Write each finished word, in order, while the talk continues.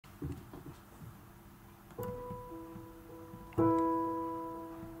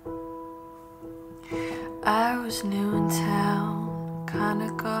was new in town, kinda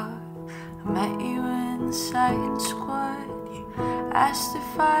got. I met you in the science squad. You asked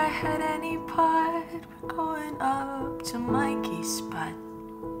if I had any part. We're going up to Mikey's spot.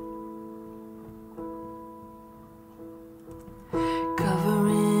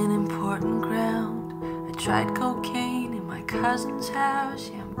 Covering important ground. I tried cocaine in my cousin's house.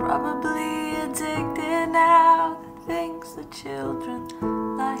 Yeah, I'm probably addicted now. The things the children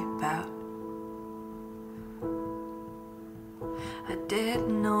lie about. I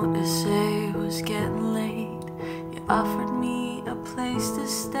didn't notice it was getting late. You offered me a place to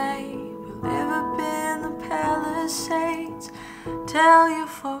stay. We live up in the Palisades. Tell your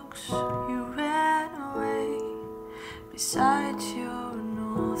folks you ran away. Besides, you're a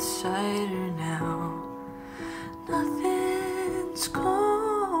Northsider now. Nothing's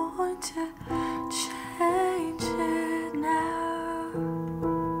going to change it now.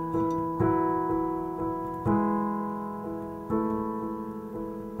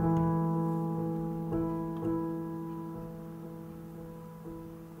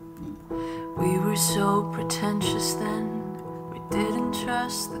 We were so pretentious then. We didn't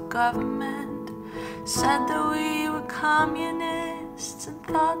trust the government. Said that we were communists and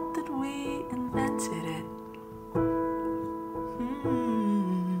thought that we invented it.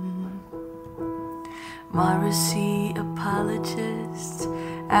 Morrissey apologists,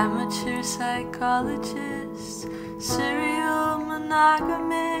 amateur psychologists, serial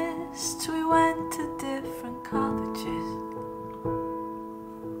monogamists. We went to different colleges.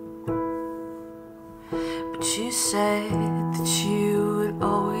 But you said that you would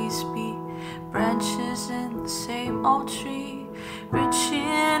always be branches in the same old tree,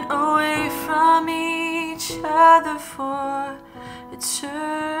 reaching away from each other for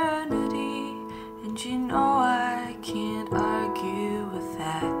eternity. And you know I can't argue with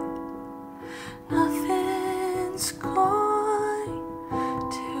that. Nothing's going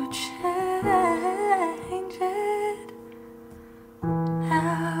to change it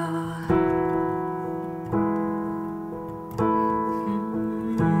now.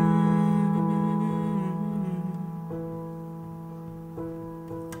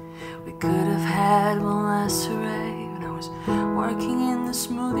 We could have had one last hooray when I was working in the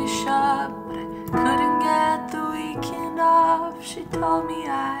smoothie shop, but I couldn't get the weekend off. She told me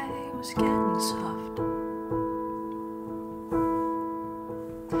I was getting soft.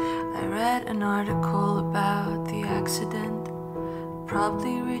 I read an article about the accident,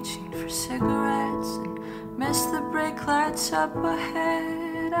 probably reaching for cigarettes, and missed the brake lights up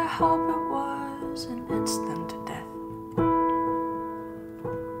ahead. I hope it was an instant death.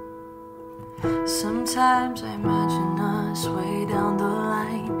 Sometimes I imagine us way down the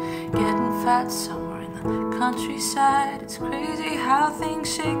line, getting fat somewhere in the countryside. It's crazy how things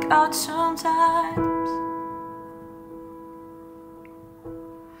shake out sometimes.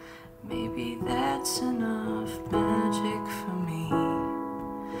 Maybe that's enough magic for me.